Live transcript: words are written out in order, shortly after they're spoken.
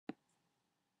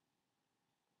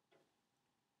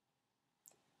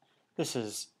This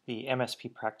is the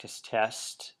MSP practice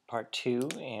test part 2,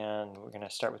 and we're going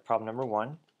to start with problem number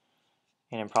 1.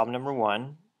 And in problem number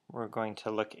 1, we're going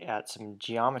to look at some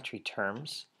geometry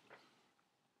terms.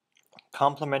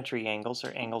 Complementary angles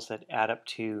are angles that add up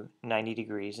to 90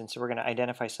 degrees, and so we're going to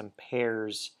identify some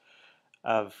pairs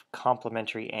of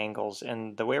complementary angles.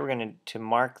 And the way we're going to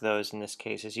mark those in this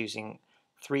case is using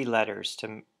 3 letters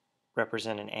to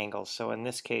represent an angle. So in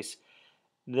this case,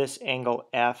 this angle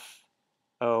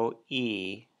FOE,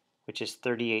 which is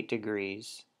 38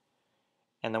 degrees,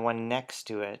 and the one next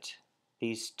to it,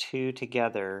 these two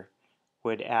together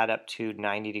would add up to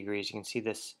 90 degrees. You can see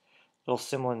this little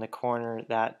symbol in the corner.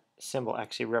 That symbol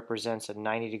actually represents a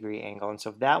 90-degree angle, and so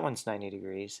if that one's 90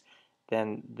 degrees,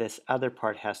 then this other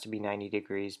part has to be 90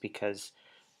 degrees because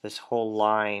this whole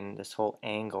line, this whole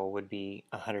angle would be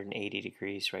 180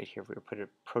 degrees right here. If we were to put a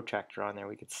protractor on there,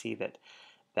 we could see that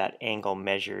that angle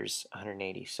measures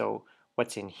 180. So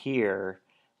what's in here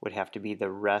would have to be the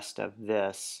rest of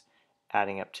this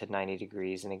adding up to 90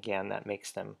 degrees, and again that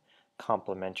makes them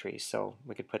complementary. So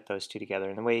we could put those two together,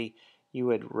 and the way you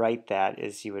would write that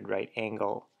is you would write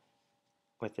angle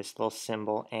with this little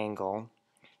symbol angle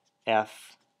FOE,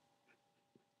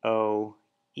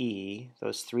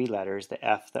 those 3 letters, the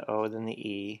F, the O, then the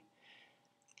E,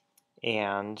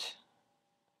 and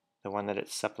the one that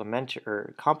it's supplementary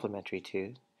or complementary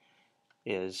to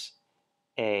is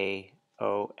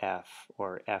AOF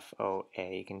or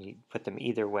FOA. You can put them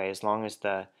either way as long as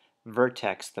the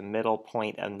vertex, the middle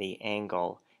point on the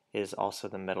angle, is also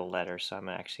the middle letter. So I'm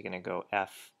actually going to go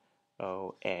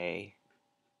FOA.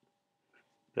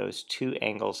 Those two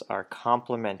angles are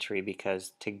complementary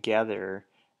because together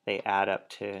they add up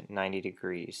to 90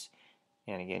 degrees.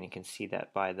 And again, you can see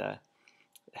that by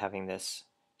having this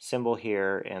symbol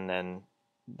here, and then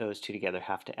those two together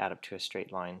have to add up to a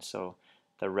straight line. So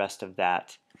the rest of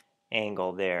that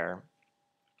angle there,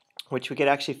 which we could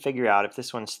actually figure out if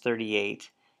this one's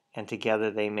 38 and together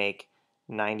they make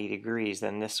 90 degrees,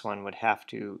 then this one would have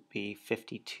to be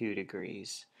 52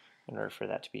 degrees in order for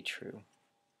that to be true.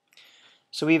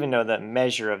 So we even know the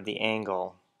measure of the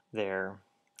angle there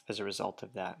as a result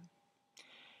of that.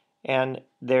 And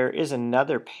there is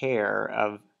another pair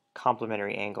of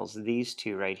complementary angles, these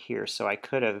two right here. So I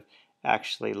could have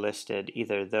actually listed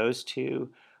either those two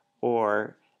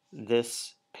or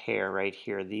this pair right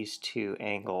here. These two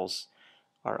angles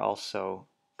are also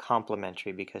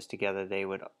complementary because together they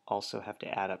would also have to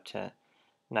add up to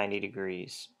 90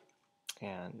 degrees.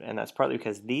 And that's partly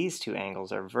because these two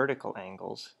angles are vertical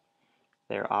angles.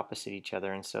 They're opposite each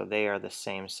other, and so they are the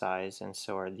same size, and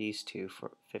so are these two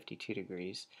for 52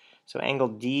 degrees. So angle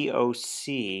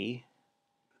DOC,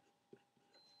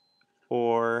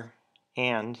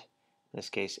 and in this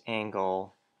case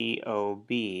angle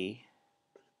DOB,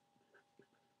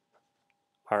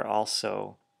 are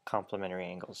also complementary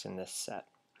angles in this set.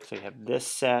 So you have this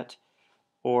set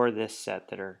or this set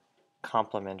that are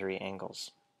complementary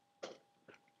angles.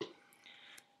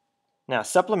 Now,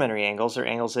 supplementary angles are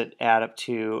angles that add up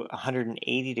to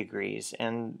 180 degrees,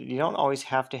 and you don't always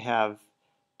have to have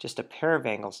just a pair of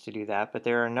angles to do that, but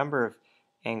there are a number of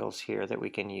angles here that we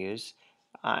can use.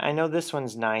 I know this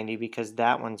one's 90 because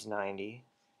that one's 90.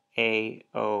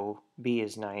 AOB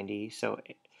is 90, so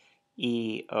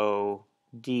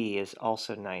EOD is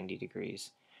also 90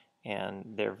 degrees,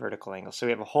 and they're vertical angles. So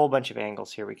we have a whole bunch of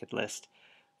angles here we could list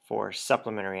for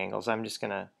supplementary angles. I'm just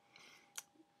going to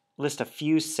list a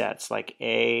few sets like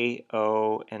A,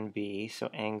 O, and B. So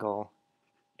angle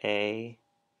A,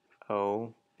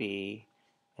 O, B,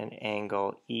 and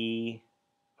angle E,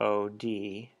 O,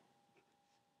 D.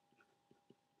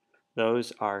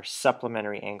 Those are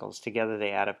supplementary angles. Together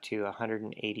they add up to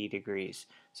 180 degrees.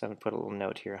 So I'm going to put a little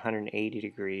note here, 180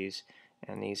 degrees,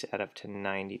 and these add up to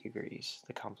 90 degrees,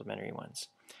 the complementary ones.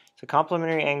 So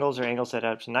complementary angles are angles that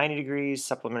add up to 90 degrees,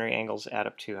 supplementary angles add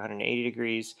up to 180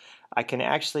 degrees. I can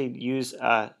actually use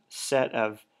a set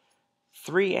of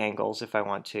 3 angles if I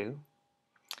want to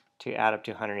add up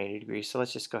to 180 degrees. So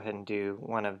let's just go ahead and do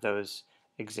one of those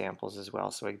examples as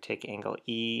well. So I can take angle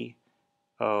EOF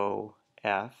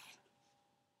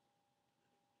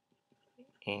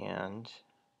and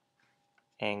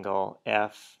angle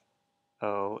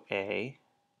FOA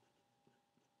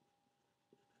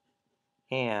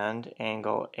and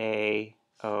angle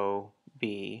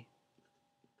AOB.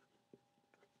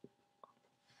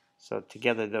 So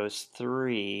together those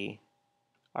 3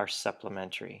 are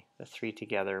supplementary. The 3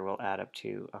 together will add up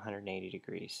to 180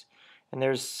 degrees. And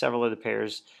there's several other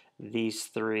pairs, these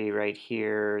 3 right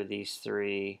here, these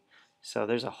 3. So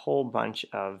there's a whole bunch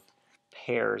of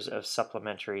pairs of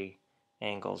supplementary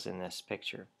angles in this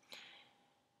picture.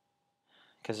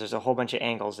 because there's a whole bunch of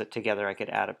angles that together I could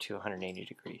add up to 180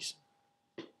 degrees.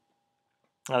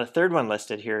 Now the third one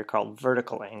listed here are called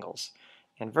vertical angles.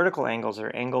 And vertical angles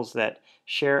are angles that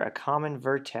share a common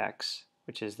vertex,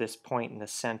 which is this point in the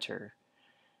center,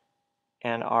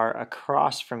 and are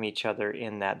across from each other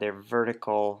in that they're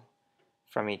vertical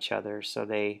from each other. So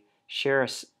they share a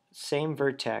same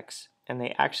vertex and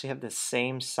they actually have the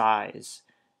same size.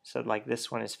 So like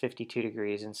this one is 52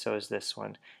 degrees and so is this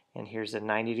one. And here's a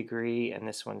 90 degree and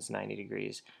this one's 90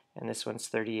 degrees. And this one's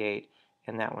 38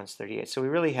 and that one's 38. So we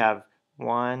really have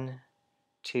 1,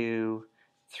 2,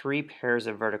 3 pairs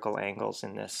of vertical angles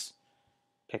in this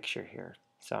picture here.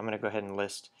 So I'm going to go ahead and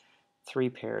list 3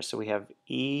 pairs. So we have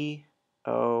EOF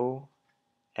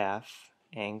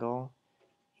angle,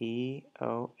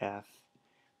 EOF,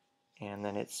 and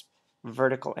then it's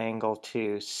vertical angle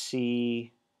to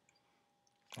C,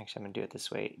 actually I'm going to do it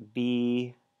this way,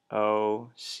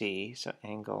 BOC, so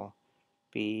angle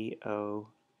BO,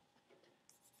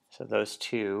 so those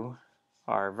two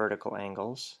are vertical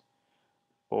angles.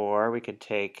 Or we could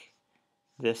take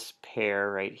this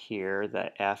pair right here,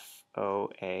 the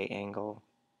FOA angle,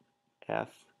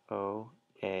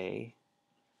 FOA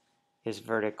is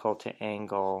vertical to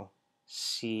angle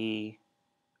COD,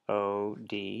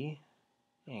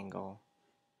 angle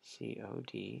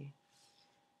COD,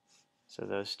 so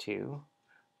those two.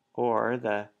 Or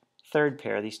the third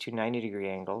pair, these two 90-degree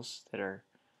angles that are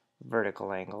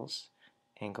vertical angles,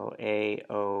 angle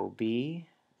AOB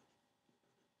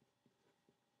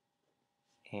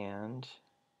and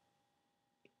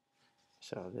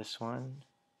so this one,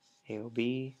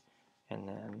 AOB, and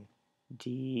then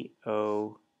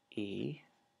DOE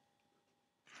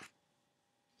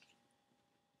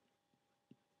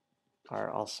are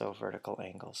also vertical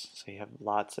angles. So you have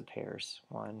lots of pairs,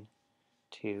 1,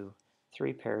 2,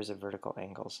 3 pairs of vertical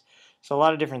angles. So a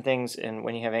lot of different things, and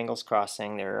when you have angles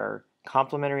crossing, there are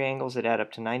complementary angles that add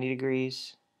up to 90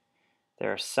 degrees.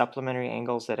 There are supplementary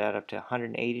angles that add up to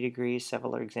 180 degrees,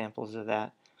 several examples of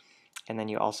that. And then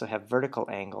you also have vertical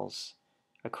angles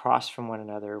across from one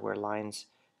another where lines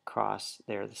cross.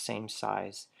 They're the same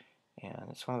size. And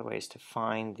it's one of the ways to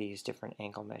find these different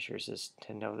angle measures is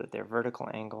to know that they're vertical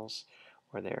angles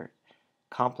or they're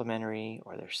complementary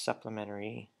or they're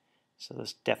supplementary. So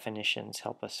those definitions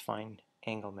help us find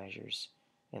angle measures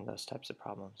in those types of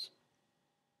problems.